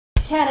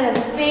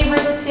Canada's favorite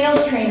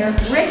sales trainer,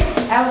 Rick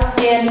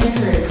Outstanding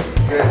Cruse.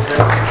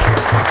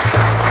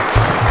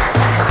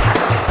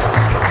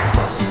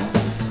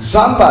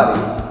 Somebody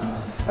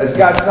has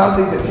got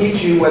something to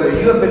teach you, whether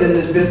you have been in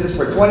this business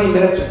for 20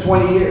 minutes or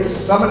 20 years.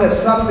 Someone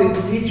has something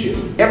to teach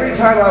you. Every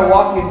time I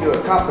walk into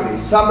a company,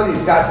 somebody's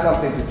got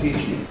something to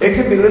teach me. It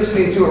could be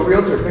listening to a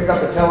realtor pick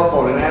up the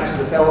telephone and answer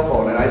the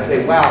telephone, and I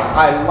say, wow,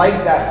 I like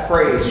that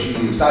phrase she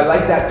used. I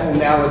like that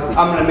tonality.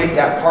 I'm going to make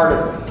that part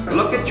of me.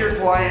 Look at your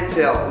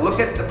clientele. Look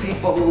at the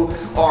people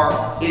who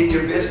are in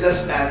your business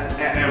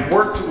and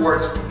work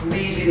towards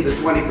pleasing the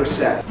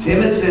 20%.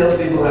 Timid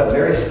salespeople have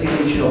very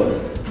skinny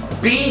children.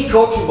 Being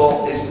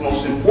coachable is the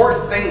most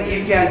important thing that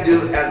you can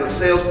do as a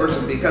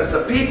salesperson, because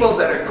the people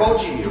that are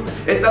coaching you,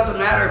 it doesn't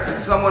matter if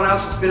it's someone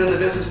else that's been in the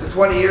business for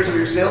 20 years or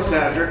your sales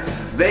manager,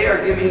 they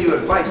are giving you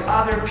advice,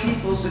 other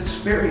people's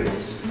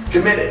experience.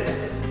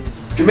 Committed.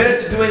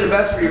 Committed to doing the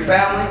best for your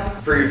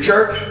family, for your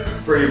church,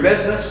 for your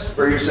business,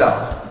 for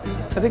yourself.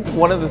 I think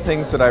one of the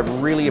things that I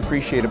really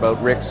appreciate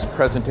about Rick's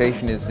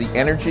presentation is the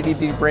energy that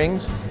he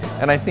brings,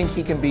 and I think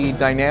he can be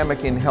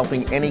dynamic in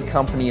helping any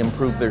company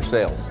improve their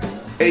sales.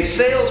 A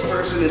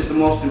salesperson is the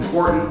most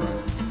important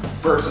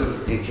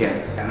person in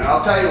Canada. And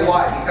I'll tell you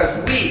why.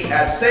 Because we,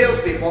 as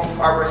salespeople,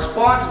 are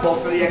responsible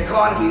for the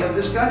economy of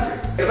this country.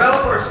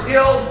 Develop our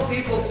skills,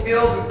 people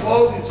skills, and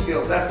closing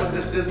skills. That's what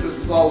this business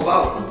is all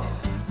about.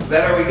 The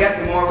better we get,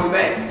 the more we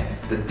make.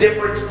 The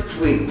difference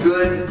between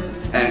good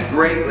and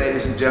great,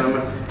 ladies and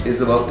gentlemen,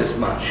 is about this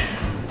much.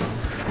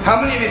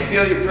 How many of you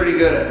feel you're pretty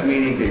good at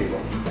meeting people?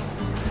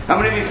 How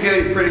many of you feel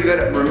you're pretty good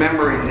at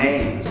remembering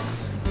names?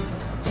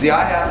 See,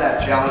 I have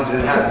that challenge, and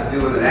it has to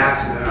do with an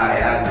accident I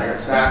had, and I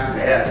got smacked in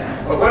the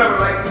head. But what I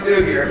would like to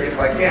do here, if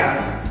I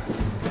can,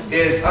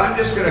 is I'm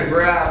just going to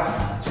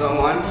grab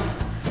someone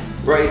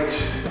right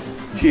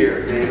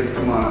here. David,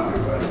 come on up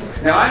here, buddy.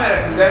 Now, I'm at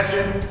a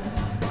convention.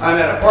 I'm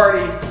at a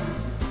party.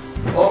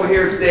 Over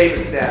here's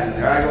David standing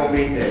there. I go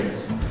meet David.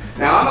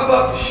 Now, I'm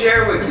about to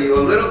share with you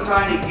a little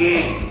tiny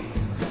game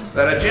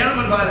that a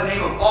gentleman by the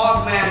name of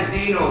Og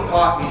Mandino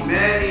taught me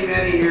many,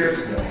 many years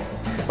ago.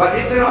 But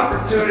it's an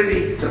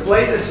opportunity to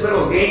play this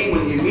little game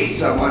when you meet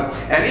someone,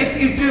 and if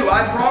you do,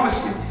 I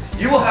promise you,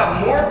 you will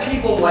have more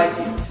people like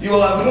you. You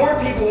will have more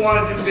people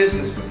want to do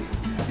business with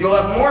you. You'll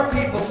have more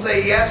people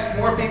say yes,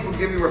 more people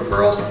give you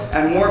referrals,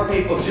 and more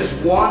people just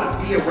want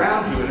to be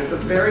around you, and it's a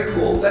very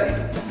cool thing.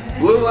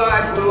 Blue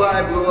eye, blue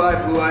eye, blue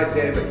eye, blue eye,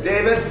 David.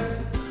 David,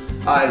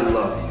 I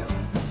love you.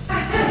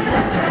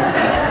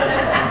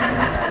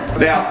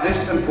 Now, this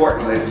is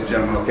important, ladies and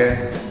gentlemen,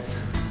 okay?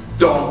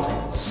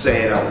 Don't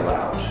say it out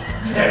loud.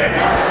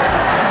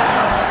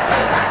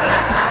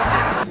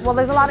 Well,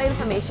 there's a lot of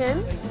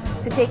information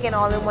to take in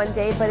all in one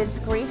day, but it's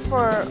great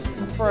for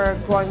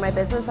growing my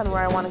business and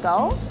where I want to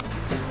go.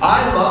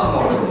 I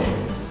love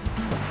motivation.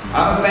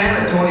 I'm a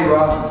fan of Tony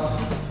Robbins.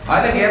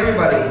 I think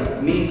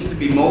everybody needs to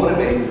be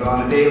motivated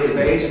on a daily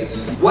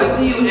basis. What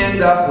do you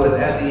end up with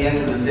at the end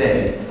of the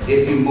day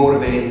if you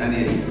motivate an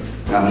idiot?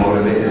 Not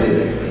motivated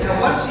idiot.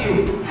 Now, once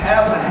you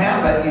have a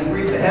habit, you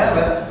reap the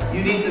habit,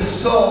 you need to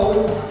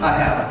sow a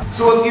habit.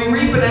 So if you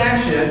reap an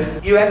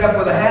action, you end up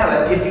with a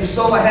habit. If you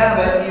sow a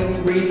habit, you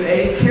reap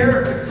a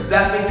character.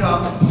 That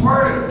becomes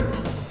part of it.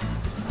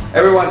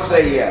 Everyone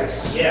say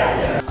yes.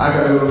 Yes. I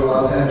gotta go to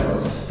Los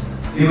Angeles.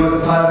 You know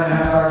the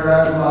 5.5-hour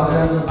drive to Los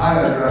Angeles? I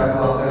gotta drive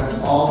to Los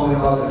Angeles, all the way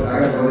to Los Angeles. I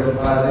gotta go there for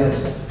 5 days.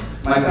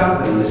 My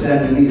company is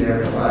sending me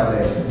there for 5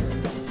 days.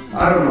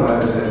 I don't know why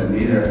they're sending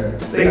me there.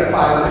 They got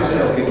 500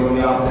 salespeople in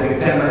the office they can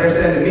send, but they're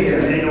sending me there,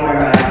 and they know I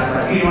gotta ask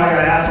my team, I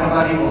gotta ask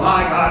my people,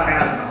 I gotta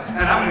ask them.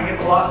 And I'm gonna get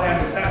to Los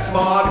Angeles, that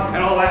smog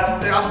and all that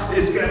stuff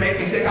is gonna make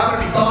me sick. I'm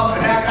gonna be coughing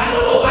and acting. I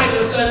don't know why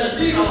they're sending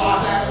me to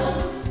Los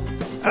Angeles.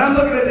 And I'm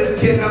looking at this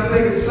kid and I'm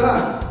thinking,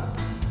 son,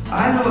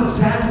 I know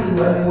exactly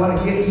why they want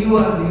to get you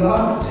out of the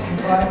office in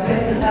 5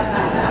 days.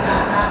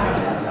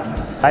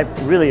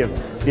 I've really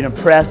been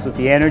impressed with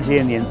the energy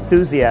and the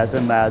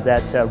enthusiasm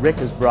that Rick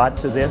has brought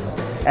to this,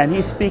 and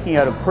he's speaking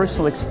out of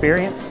personal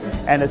experience,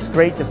 and it's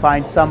great to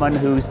find someone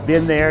who's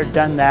been there,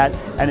 done that,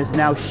 and is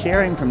now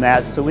sharing from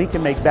that so we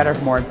can make better,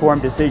 more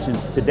informed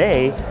decisions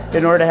today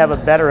in order to have a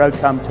better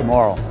outcome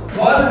tomorrow.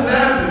 Wasn't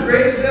that the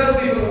greatest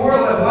salespeople in the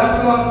world have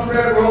one common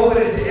thread woven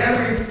into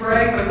every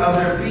fragment of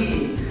their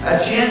being? A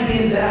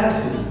champion's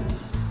attitude.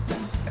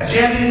 A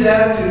champion's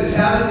attitude is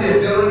having the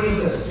ability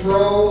to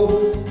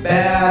throw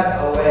bad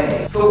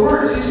away. The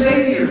words you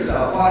say to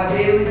yourself on a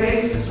daily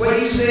basis. What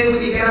do you say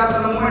when you get up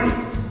in the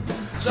morning?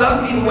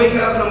 Some people wake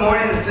up in the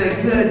morning and say,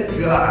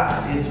 good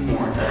God, it's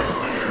morning.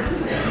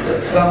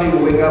 Some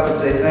people wake up and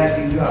say,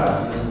 thank you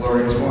God for this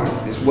glorious morning.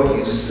 It's what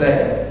you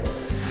say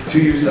to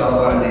yourself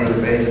on a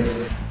daily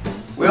basis.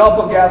 We all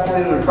put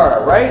gasoline in the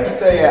car, right?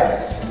 Say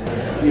yes.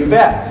 You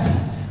bet.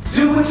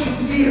 Do what you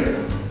fear.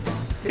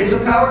 It's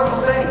a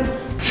powerful thing.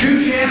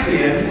 True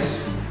champions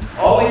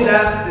always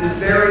ask this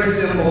very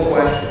simple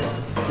question.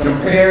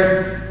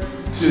 Compared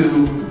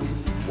to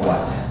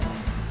what?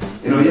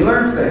 You know, you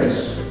learn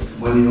things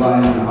when you lie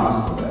in a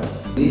hospital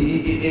bed.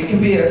 It can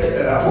be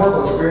a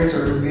horrible experience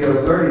or it can be a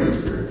learning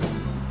experience.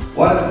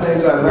 One of the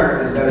things I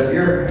learned is that if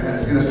you're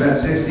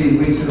 16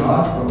 weeks in a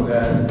hospital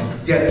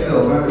bed, get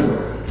silk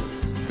underwear.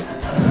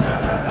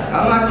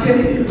 I'm not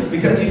kidding you,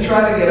 because you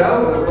try to get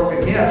out with a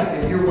broken hip,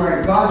 if you're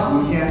wearing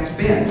cotton, you can't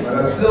spin, but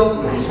a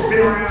silk will spin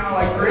around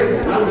like crazy,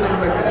 little things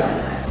like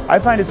that. I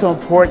find it so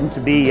important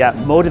to be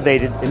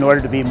motivated in order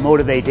to be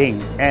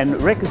motivating,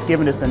 and Rick has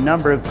given us a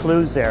number of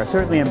clues there,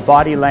 certainly in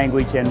body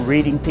language and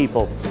reading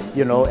people,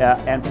 you know,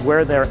 and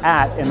where they're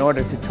at in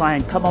order to try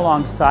and come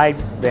alongside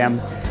them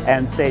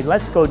and say,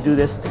 let's go do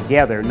this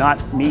together,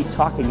 not me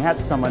talking at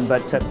someone,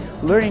 but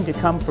learning to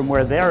come from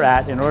where they're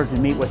at in order to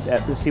meet with,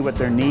 to see what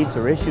their needs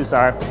or issues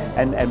are,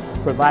 and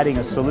providing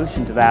a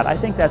solution to that. I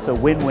think that's a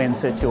win-win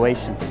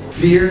situation.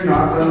 Fear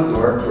knocked on the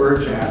door,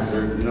 courage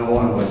answered, no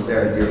one was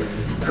there. Your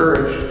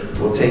courage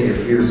will take your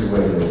fears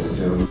away, ladies and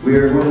gentlemen. We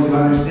are willing to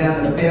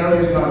understand that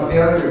failure is not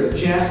failure. It's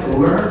a chance to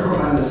learn from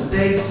my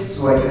mistakes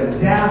so I can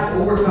adapt,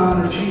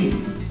 overcome, and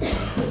achieve.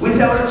 We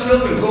tell our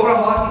children, go to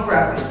hockey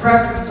practice.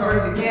 Practice as hard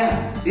as you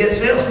can. Yet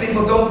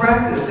salespeople don't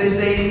practice. They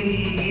say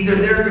either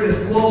they're going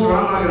to close or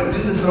I'm not going to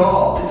do this at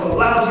all. It's a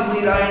lousy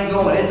lead, I ain't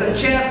going. It's a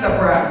chance to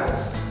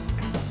practice.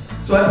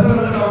 So I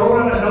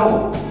wrote on a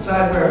note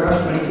beside where I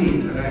brushed my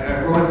teeth, and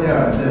I wrote it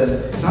down. It says,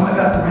 it's on my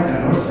bathroom right now.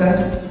 You know what it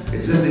says?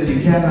 It says, if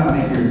you cannot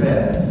make your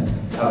bed,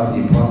 how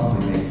can you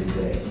possibly make your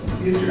day in the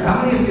future?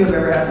 How many of you have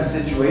ever had this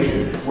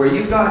situation where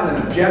you've gotten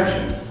an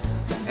objection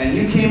and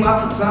you came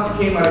up and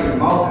something came out of your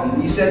mouth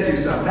and you said to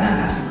yourself,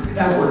 man,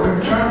 that worked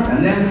like a charm.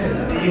 And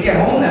then you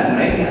get home that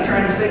night and you're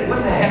trying to think, what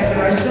the heck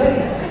did I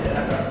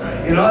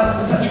say? You know,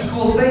 that's such a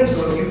cool thing.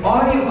 So if you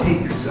audio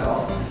tape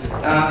yourself,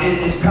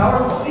 it's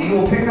powerful. You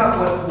will pick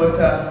up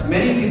what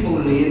many people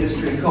in the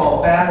industry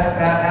call bad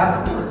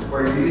habit words,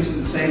 where you're using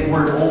the same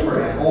word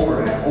over and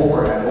over and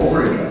over and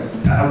over again.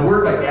 A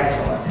word like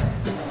excellent.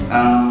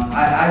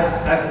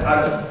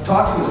 I've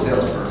talked to a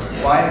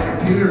salesperson, buying a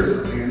computer or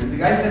something, and the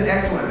guy said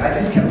excellent. I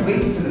just kept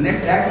waiting for the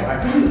next excellent.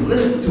 I couldn't even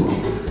listen to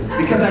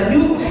him because I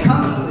knew it was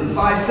coming within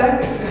 5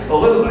 seconds. Oh,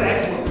 look at an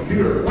excellent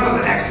computer. One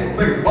of the excellent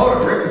things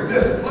about it, Rick, is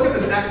this. Look at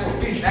this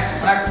excellent feature,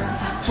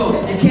 excellent. So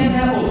you can't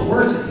have those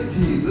words that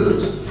continue to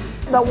lose.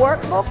 The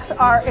workbooks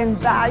are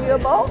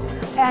invaluable,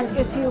 and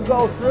if you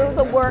go through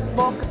the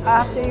workbook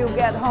after you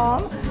get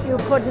home, you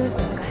couldn't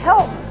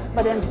help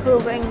but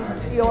improving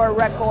your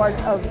record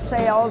of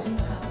sales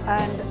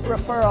and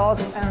referrals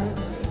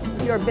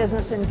and your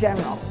business in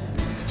general.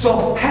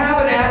 So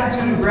have an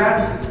attitude of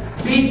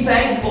gratitude. Be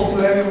thankful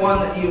to everyone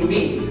that you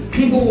meet.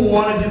 People will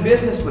want to do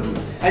business with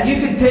you. And you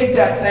can take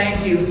that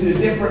thank you to a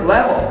different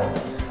level.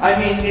 I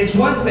mean, it's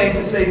one thing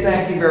to say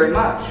thank you very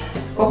much.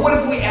 But what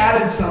if we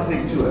added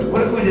something to it?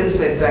 What if we didn't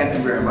say thank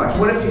you very much?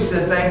 What if you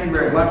said thank you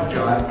very much,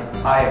 John?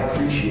 I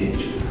appreciate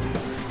you.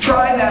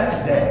 Try that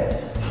today.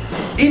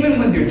 Even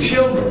with your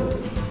children,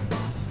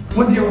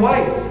 with your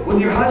wife,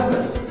 with your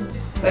husband.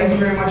 Thank you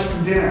very much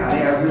for dinner,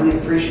 honey. I really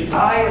appreciate it.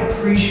 I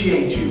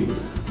appreciate you.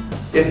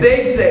 If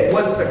they say,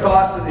 what's the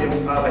cost of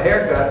a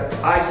haircut?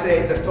 I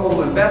say the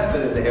total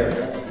investment of the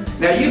haircut.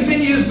 Now you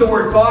can use the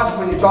word cost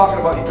when you're talking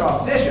about your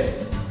competition.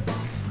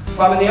 If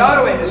I'm in the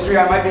auto industry,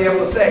 I might be able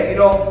to say, you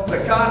know, the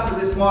cost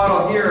of this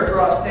model here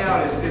across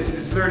town is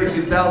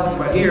 $32,000,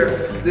 but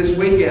here, this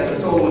weekend, the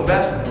total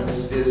investment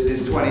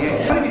is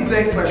 $28,000. How do you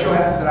think, by show of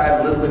hands, that I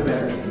have a little bit of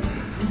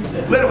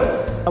energy? Little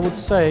bit. I would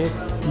say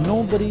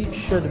nobody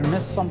should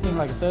miss something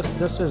like this.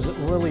 This is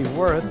really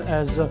worth,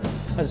 as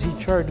he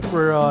charged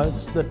for,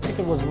 the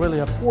ticket was really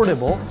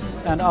affordable,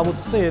 and I would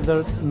say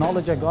the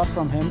knowledge I got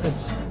from him,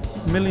 it's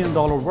 $1 million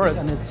worth,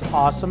 and it's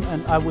awesome,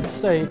 and I would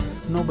say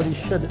nobody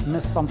should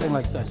miss something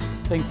like this.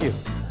 Thank you.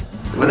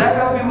 Would that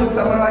help you with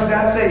something like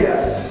that? Say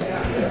yes.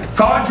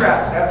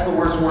 Contract, that's the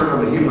worst word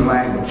of the human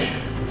language.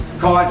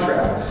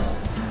 Contract.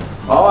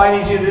 All I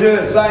need you to do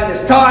is sign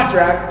this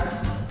contract.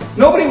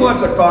 Nobody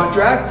wants a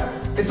contract.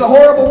 It's a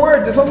horrible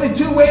word. There's only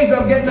 2 ways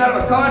I'm getting out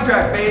of a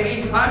contract,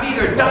 baby. I'm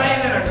either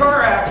dying in a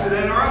car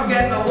accident or I'm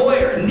getting a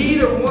lawyer.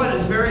 Neither one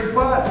is very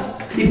fun.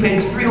 He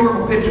paints 3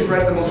 horrible pictures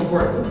right at the most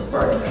important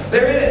part.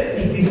 They're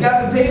in it. He's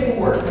got the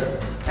paperwork.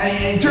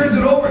 And he turns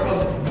it over and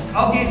goes,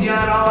 okay,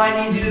 John, all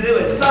I need you to do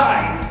is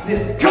sign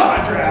this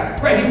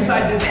contract right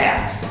inside this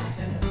X.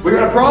 We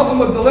got a problem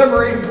with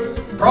delivery.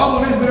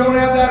 Problem is we don't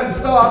have that in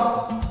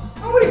stock.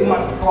 Nobody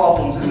wants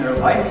problems in their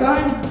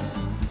lifetime.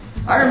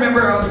 I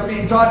remember I was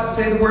being taught to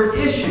say the word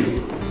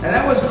issue. And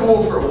that was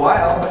cool for a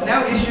while, but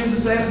now issue is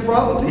the same as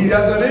problem. He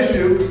has an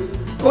issue.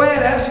 Go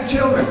ahead, ask your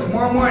children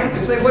tomorrow morning.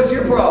 Just say, what's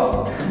your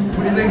problem?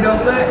 What do you think they'll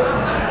say?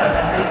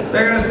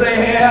 They're going to say,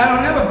 hey, I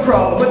don't have a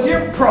problem. What's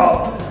your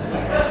problem?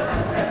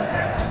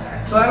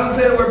 So I don't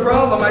say the word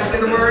problem, I say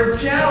the word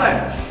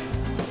challenge.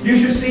 You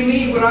should see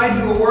me when I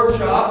do a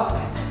workshop,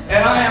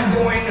 and I am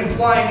going and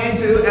flying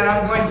into, and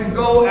I'm going to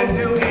go and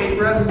do a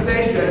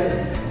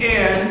presentation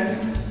in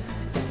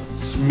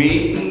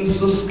Smeaton,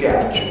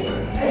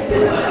 Saskatchewan.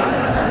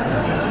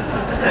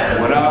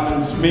 When I'm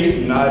in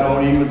Smeaton, I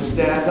don't even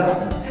stand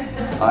up.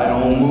 I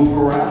don't move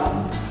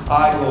around.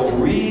 I go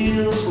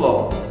real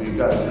slow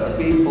because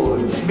people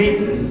in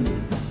Smeaton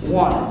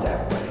want it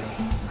that way.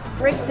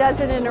 Rick does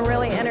it in a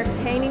really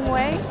entertaining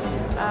way.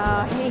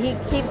 He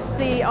keeps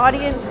the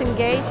audience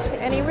engaged,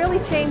 and he really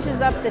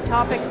changes up the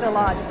topics a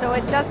lot. So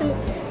it doesn't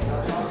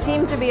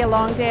seem to be a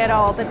long day at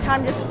all. The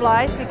time just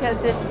flies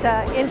because it's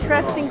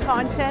interesting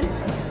content,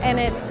 and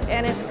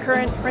it's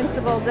current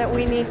principles that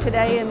we need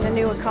today in the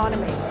new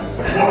economy.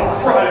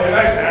 Friday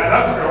night, man,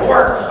 that's gonna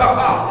work.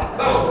 That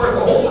was worth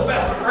the whole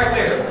investment right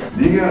there.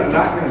 You're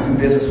not gonna do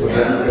business with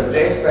them because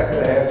they expect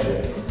a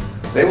handshake.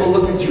 They will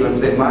look at you and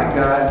say, my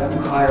God,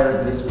 who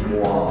hired this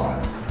moron?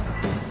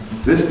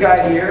 This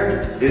guy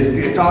here is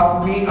going to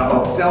talk to me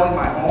about selling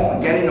my home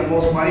and getting the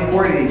most money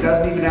for it, and he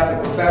doesn't even have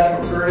the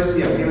professional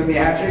courtesy of giving me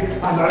a handshake.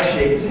 I'm gonna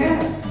shake his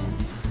hand.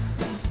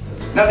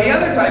 Now the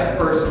other type of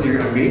person you're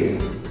gonna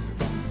meet,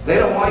 they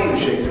don't want you to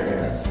shake their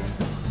hand.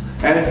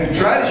 And if you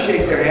try to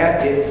shake their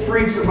hand, it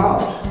freaks them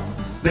out.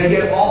 They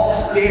get all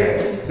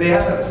scared. They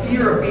have the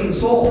fear of being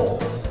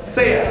sold.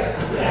 Say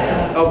yes.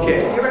 Yes.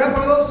 Okay. You ever have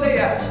one of those? Say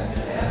yes.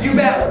 Yes. You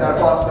bet. Is that a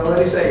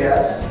possibility? Say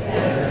yes.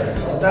 Yes.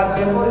 It's not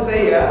simple.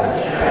 Say yes.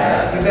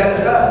 Yes. You bet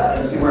it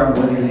does. You see where I'm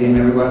winning your team,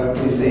 everyone?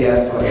 Please say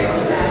yes.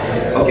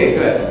 Yes. Okay,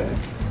 good.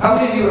 How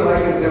many of you would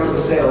like it if there was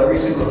a sale every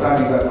single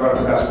time you got in front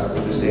of a customer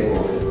with this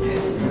stakeholder?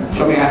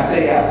 Show me how to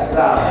say yes.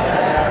 Loud.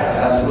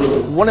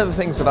 Absolutely. One of the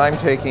things that I'm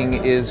taking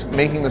is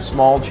making the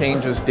small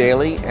changes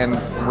daily and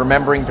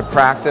remembering to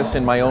practice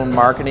in my own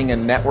marketing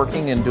and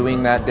networking and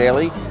doing that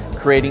daily,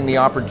 creating the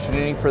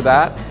opportunity for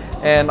that,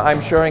 and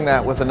I'm sharing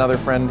that with another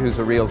friend who's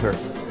a realtor.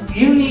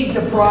 You need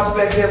to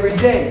prospect every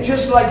day,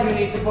 just like you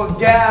need to put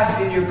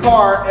gas in your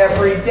car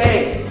every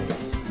day.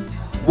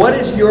 What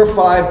is your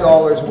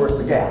 $5 worth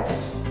of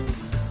gas?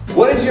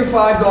 What is your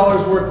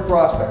 $5 worth of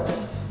prospecting?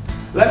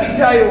 Let me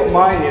tell you what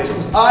mine is,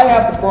 because I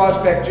have to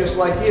prospect just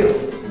like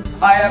you.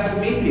 I have to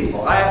meet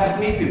people. I have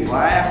to meet people.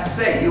 I have to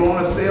say, you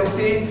own a sales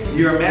team,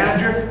 you're a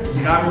manager,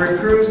 I'm Rick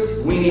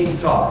Cruse, we need to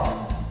talk.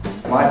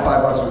 My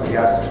 $5 worth of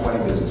gas is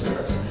 20 business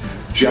cards.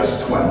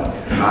 Just 20.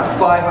 Not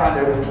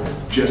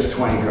 500, just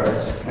 20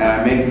 cards. And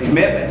I make a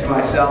commitment to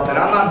myself that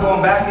I'm not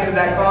going back into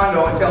that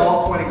condo until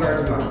all 20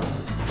 cards are gone.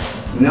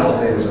 An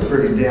elevator is a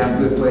pretty damn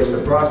good place to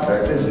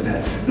prospect, isn't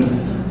it?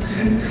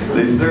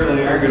 They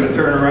certainly aren't going to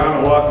turn around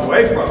and walk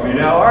away from me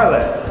now, are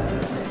they?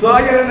 So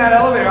I get in that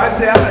elevator, I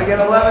say I'm going to get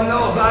 11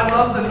 no's. I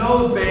love the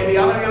no's, baby.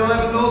 I'm going to get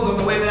 11 no's on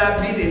the way to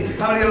that meeting.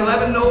 I'm going to get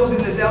 11 no's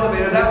in this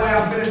elevator. That way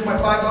I'm finished my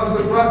 $5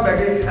 with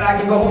prospecting, and I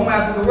can go home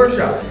after the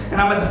workshop.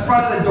 And I'm at the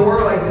front of the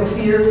door like this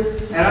here,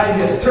 and I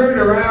just turned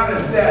around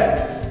and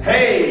said,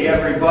 hey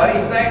everybody,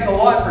 thanks a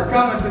lot for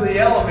coming to the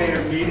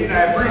elevator meeting.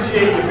 I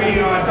appreciate you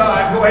being on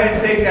time. Go ahead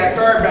and take that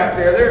card back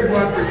there. There's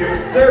one for you.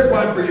 There's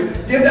one for you.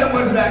 Give that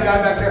one to that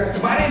guy back there.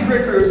 My name's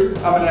Rick Cruse.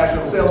 I'm a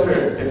national sales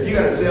trainer. If you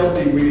got a sales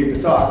team, we need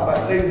to talk.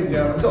 But ladies and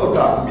gentlemen, don't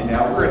talk to me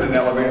now. We're in an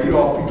elevator. You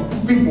all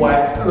be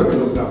quiet. Look at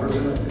those numbers.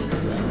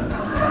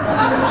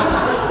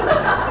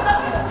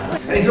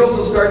 And he throws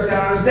those cards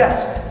down on his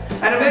desk.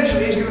 And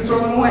eventually he's going to throw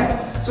them away.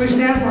 So he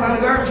stands behind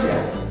the garbage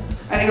can.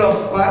 And he goes,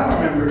 well, I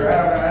don't remember,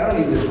 I don't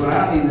need this one,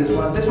 I don't need this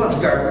one. This one's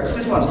garbage,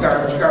 this one's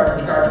garbage,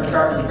 garbage, garbage,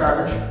 garbage,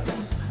 garbage.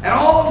 And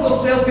all of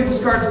those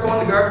salespeople's cards go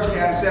in the garbage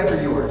can except for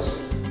yours.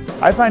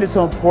 I find it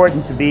so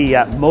important to be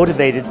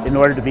motivated in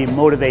order to be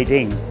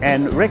motivating.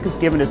 And Rick has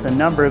given us a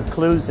number of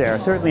clues there,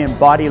 certainly in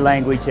body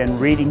language and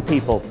reading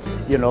people,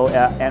 you know,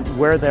 and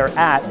where they're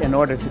at in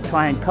order to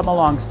try and come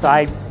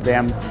alongside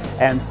them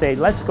and say,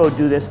 let's go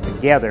do this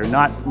together.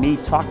 Not me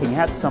talking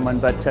at someone,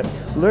 but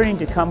learning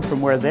to come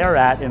from where they're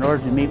at in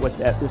order to meet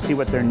see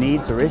what their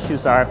needs or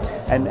issues are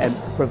and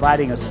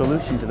providing a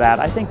solution to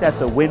that. I think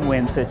that's a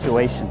win-win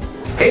situation.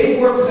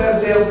 84%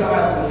 of sales come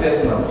after the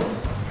fifth no.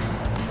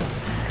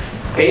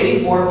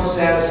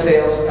 84% of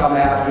sales come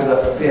after the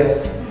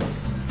fifth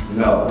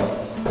no.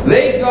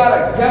 They've got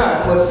a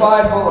gun with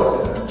 5 bullets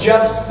in it,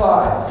 just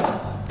 5.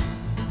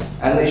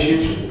 And they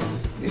shoot you.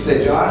 You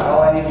say, John,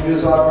 all I need to do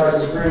is authorize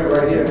a screw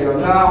right here. They go,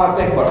 no, I want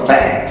to think about it.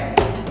 Bang!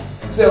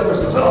 The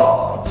salesperson goes,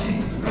 oh,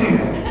 gee,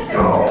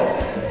 oh,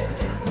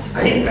 I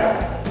hate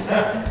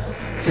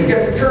that. He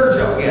gets the courage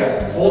out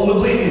again. He's holding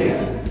the bleeding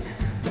in.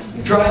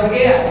 He tries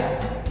again.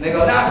 And they go,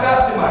 nah,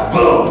 that's too much.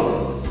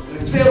 Boom! And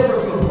the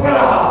salesperson goes,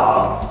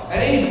 wow! And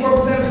 84%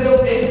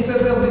 of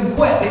salespeople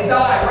quit. They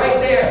die right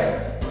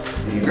there.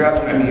 And you grab,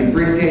 your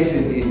briefcase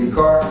in your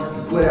car,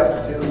 you quit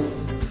after 2.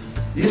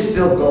 You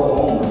still go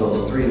home with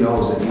those 3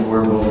 no's that you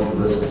were willing to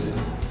listen to.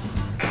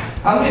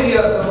 How many of you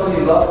have someone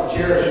you love and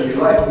cherish in your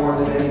life more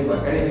than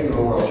anything in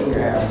the world? Show your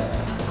hands.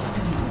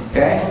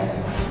 Okay?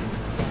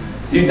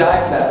 You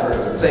die for that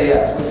person. Say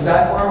yes. Would you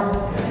die for him?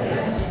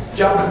 Yes.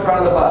 Jump in front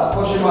of the bus.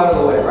 Push him out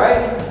of the way,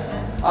 right?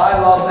 I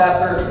love that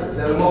person.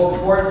 They're the most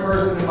important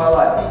person in my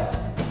life.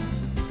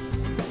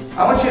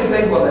 I want you to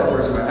think about that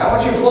person. I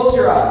want you to close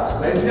your eyes.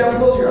 Ladies and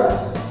gentlemen, close your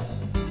eyes.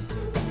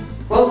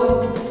 Close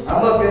them.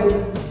 I'm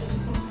looking.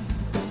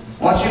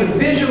 I want you to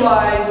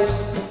visualize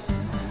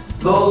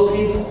those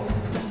people.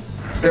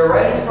 They're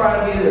right in front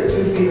of you. They're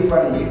 2 feet in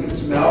front of you. You can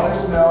smell their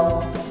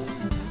smell.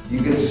 You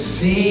can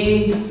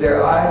see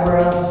their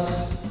eyebrows.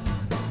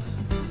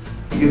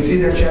 You can see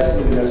their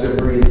chest moving as they're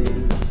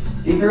breathing.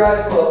 Keep your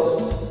eyes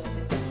closed.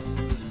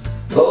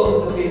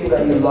 Those are the people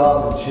that you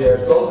love and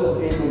cherish. Those are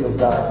the people you'll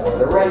die for.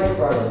 They're right in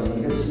front of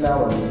you. You can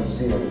smell them, you can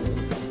see them.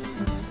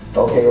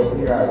 Okay, open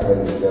your eyes,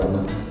 ladies and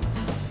gentlemen.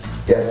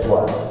 Guess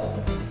what?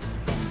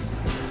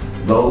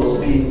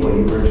 Those people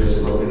you were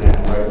just looking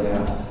at right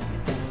now,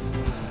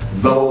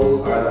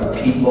 those are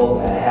the people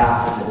that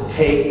have to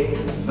take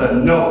the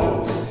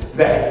no's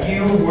that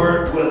you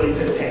weren't willing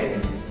to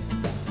take.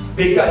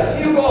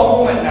 Because you go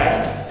home at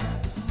night,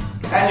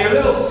 and your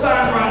little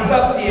son runs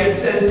up to you and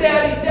says,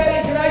 Daddy,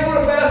 can I go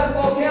to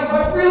basketball camp?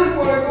 I really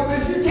want to go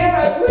this year. Can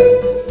I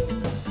please?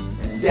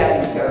 And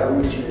Daddy's got to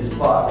reach in his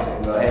pocket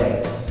and go,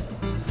 hey,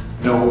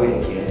 no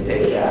way, kid,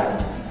 take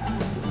that.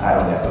 I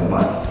don't have the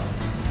money.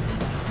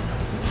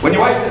 When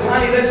your wife says,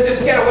 honey, let's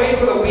just get away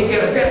for the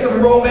weekend and get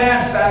some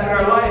romance back in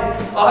our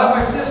life. I'll have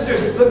my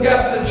sisters look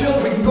after the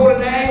children. We can go to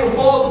Niagara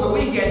Falls for the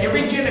weekend. You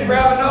reach in and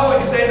grab a no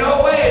and you say,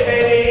 no way,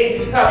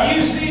 baby. Have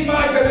you seen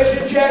my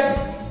commission check?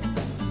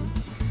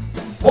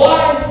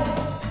 Why?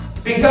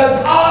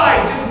 Because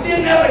I just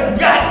didn't have the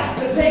guts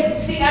to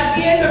take, see, at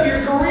the end of your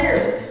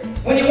career,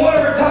 when you want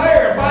to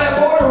retire and buy a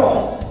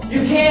motorhome,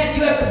 you can't,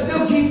 you have to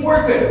still keep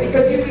working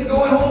because you've been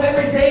going home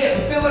every day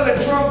and filling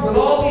a trunk with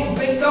all these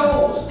big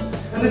doubles.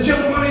 And the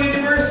children go to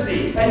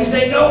university. And you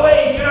say, no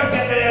way, you're not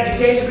getting that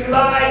education because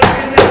I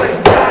didn't have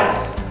the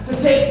guts to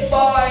take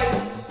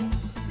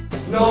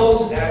 5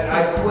 no's and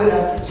I quit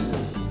after 2.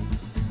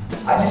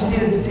 I just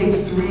needed to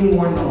take 3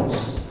 more no's.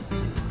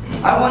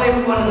 I want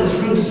everyone in this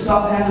room to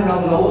stop handing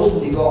out no's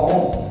when you go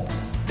home.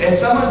 If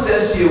someone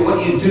says to you,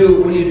 what do you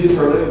do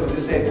for a living from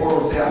this day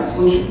forward, say, I'm a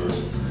solution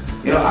person.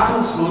 You know, I'm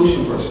a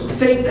solution person.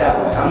 Think that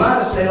way. I'm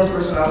not a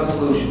salesperson, I'm a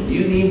solution.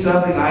 You need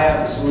something, I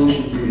have a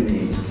solution for your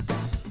needs.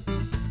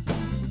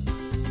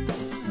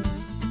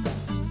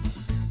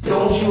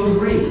 Don't you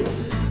agree?